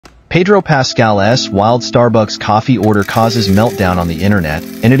Pedro Pascal's wild Starbucks coffee order causes meltdown on the internet,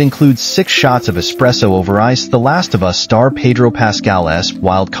 and it includes 6 shots of espresso over ice. The Last of Us star Pedro Pascal's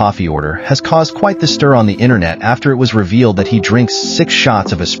wild coffee order has caused quite the stir on the internet after it was revealed that he drinks 6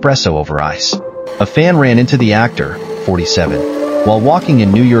 shots of espresso over ice. A fan ran into the actor, 47, while walking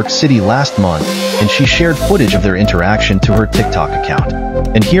in New York City last month, and she shared footage of their interaction to her TikTok account.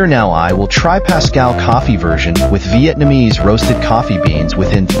 And here now I will try Pascal coffee version with Vietnamese roasted coffee beans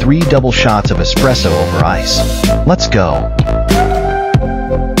within 3 double shots of espresso over ice. Let's go.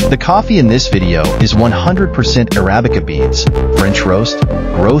 The coffee in this video is 100% Arabica beans, French roast,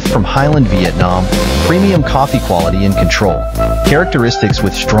 growth from Highland, Vietnam, premium coffee quality and control. Characteristics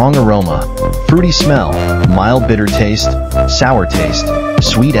with strong aroma, fruity smell, mild bitter taste, sour taste,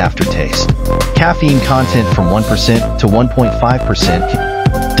 sweet aftertaste. Caffeine content from 1% to 1.5%.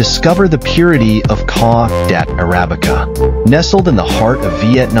 Discover the purity of Cau Dat Arabica. Nestled in the heart of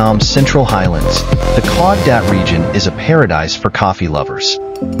Vietnam's Central Highlands, the Cau Dat region is a paradise for coffee lovers.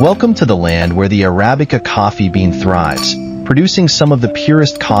 Welcome to the land where the Arabica coffee bean thrives, producing some of the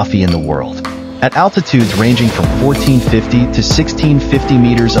purest coffee in the world. At altitudes ranging from 1450 to 1650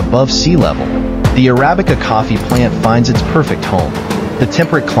 meters above sea level, the Arabica coffee plant finds its perfect home. The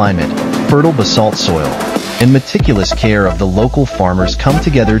temperate climate, fertile basalt soil, and meticulous care of the local farmers come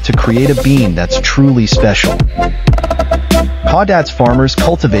together to create a bean that's truly special. Cau Dat's farmers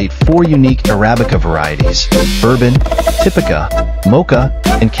cultivate 4 unique Arabica varieties: Bourbon, Typica, Mocha,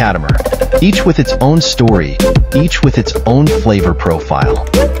 and Cadamar, each with its own story, each with its own flavor profile.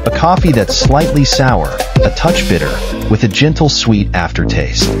 A coffee that's slightly sour, a touch bitter, with a gentle sweet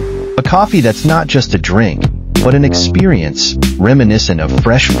aftertaste. A coffee that's not just a drink, but an experience, reminiscent of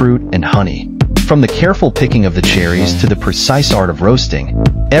fresh fruit and honey. From the careful picking of the cherries to the precise art of roasting,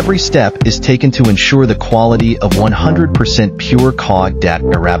 every step is taken to ensure the quality of 100% pure Cau Dat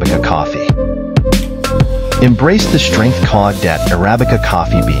Arabica coffee. Embrace the strength Cau Dat Arabica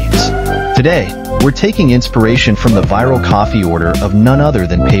coffee beans. Today, we're taking inspiration from the viral coffee order of none other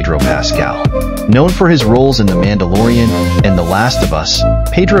than Pedro Pascal. Known for his roles in The Mandalorian and The Last of Us,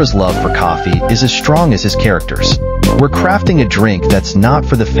 Pedro's love for coffee is as strong as his characters. We're crafting a drink that's not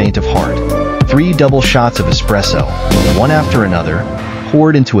for the faint of heart. 3 double shots of espresso, one after another,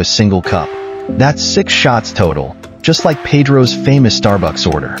 poured into a single cup. That's 6 shots total, just like Pedro's famous Starbucks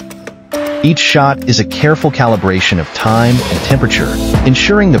order. Each shot is a careful calibration of time and temperature,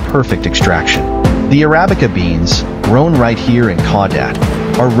 ensuring the perfect extraction. The Arabica beans, grown right here in Cau Dat,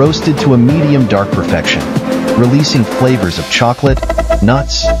 are roasted to a medium dark perfection, releasing flavors of chocolate,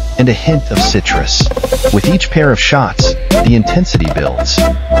 nuts, and a hint of citrus. With each pair of shots, the intensity builds.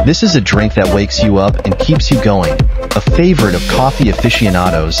 This is a drink that wakes you up and keeps you going, a favorite of coffee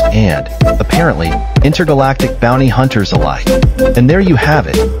aficionados and, apparently, intergalactic bounty hunters alike. And there you have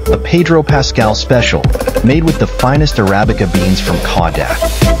it, a Pedro Pascal special, made with the finest Arabica beans from Cau Dat.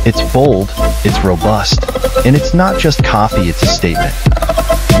 It's bold, it's robust, and it's not just coffee, it's a statement.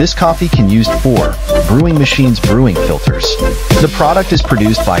 This coffee can use 4 brewing machines brewing filters. The product is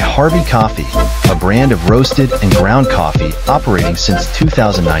produced by Harvey Coffee, a brand of roasted and ground coffee operating since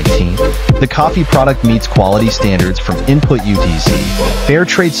 2019. The coffee product meets quality standards from input UTZ, fair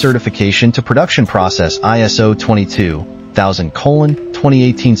trade certification to production process ISO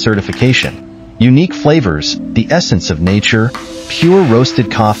 22000:2018 certification. Unique flavors, the essence of nature, pure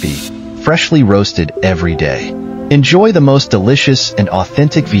roasted coffee, freshly roasted every day. Enjoy the most delicious and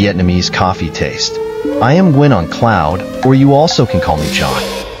authentic Vietnamese coffee taste. I am Nguyen on Cloud, or you also can call me John.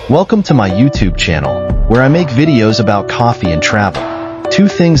 Welcome to my YouTube channel, where I make videos about coffee and travel. 2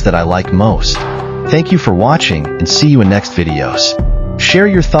 things that I like most. Thank you for watching and see you in next videos. Share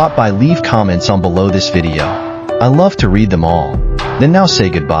your thought by leave comments on below this video. I love to read them all. Then now say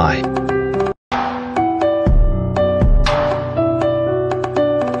goodbye.